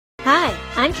Hi,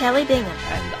 I'm Kelly Bingham.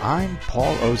 And I'm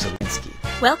Paul Ozelinski.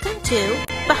 Welcome to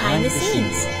Behind the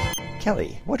Scenes.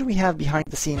 Kelly, what do we have behind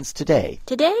the scenes today?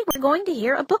 Today we're going to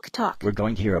hear a book talk. We're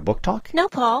going to hear a book talk? No,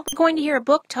 Paul, we're going to hear a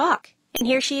book talk. And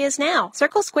here she is now,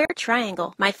 Circle, Square,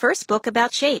 Triangle, my first book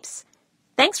about shapes.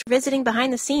 Thanks for visiting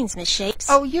Behind the Scenes, Miss Shapes.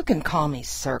 Oh, you can call me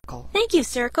Circle. Thank you,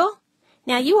 Circle.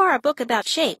 Now, you are a book about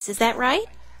shapes, is that right?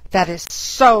 That is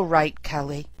so right,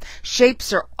 Kelly.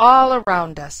 Shapes are all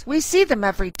around us. We see them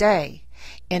every day.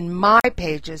 In my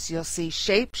pages, you'll see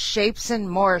shapes, shapes, and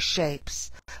more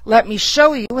shapes. Let me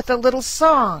show you with a little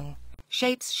song.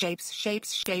 Shapes, shapes,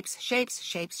 shapes, shapes, shapes,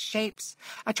 shapes, shapes.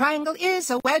 A triangle is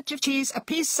a wedge of cheese, a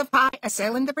piece of pie, a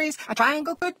sail in the breeze. A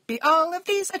triangle could be all of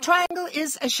these. A triangle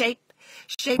is a shape.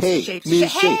 Shapes, Hey, shapes,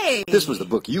 Ms. hey! Shape, this was the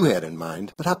book you had in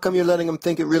mind, but how come you're letting them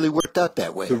think it really worked out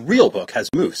that way? The real book has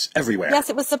moose everywhere. Yes,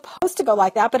 it was supposed to go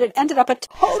like that, but it ended up a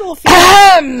total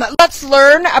Let's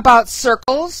learn about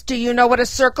circles. Do you know what a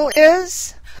circle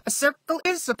is? A circle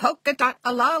is a polka dot,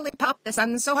 a lollipop, the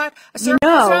sun's so hot. A circle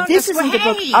No, this isn't the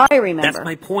book I remember. That's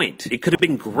my point. It could have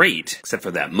been great, except for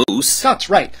that moose. That's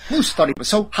right. Moose thought he was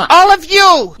so hot. All of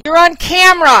you, you're on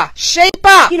camera. Shape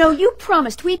up. You know, you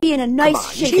promised we'd be in a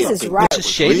nice shape. Jesus, right.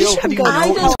 Shapes? Have you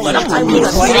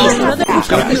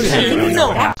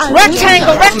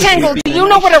Rectangle, rectangle. Do you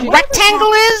know what a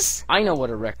rectangle is? I know what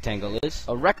a rectangle is.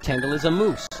 A rectangle is a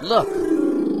moose. Look.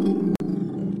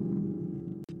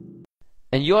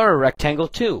 And you're a rectangle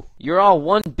too. You're all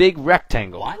one big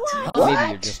rectangle. What? Maybe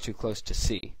you're just too close to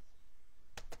see.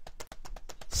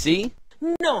 See?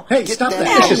 No. Hey, stop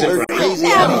that. This is crazy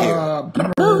out of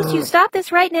here. Moose, you stop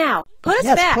this right now. Put us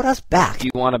Yes, back. put us back. Do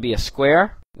you want to be a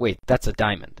square? Wait, that's a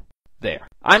diamond. There.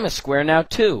 I'm a square now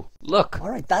too. Look. All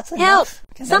right, that's Help! enough.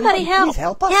 Can Somebody anyone help! Please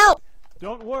help us. Help!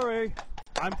 Don't worry.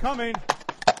 I'm coming.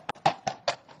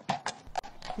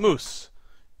 Moose,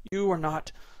 you are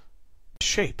not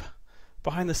shape.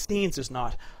 Behind the Scenes is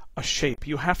not a shape.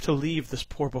 You have to leave this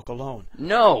poor book alone.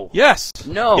 No. Yes!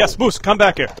 No. Yes, Moose, come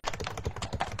back here.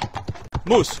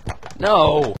 Moose!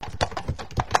 No.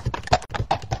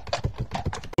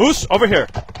 Moose, over here.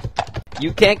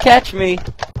 You can't catch me.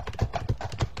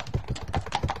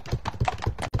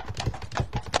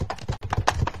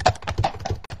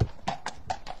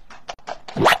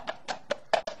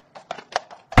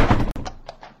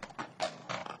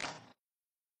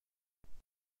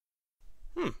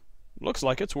 Looks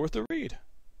like it's worth a read.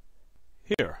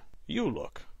 Here, you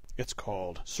look. It's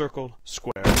called Circle,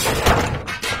 Square.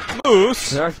 Moose!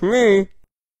 That's me.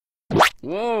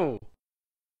 Whoa.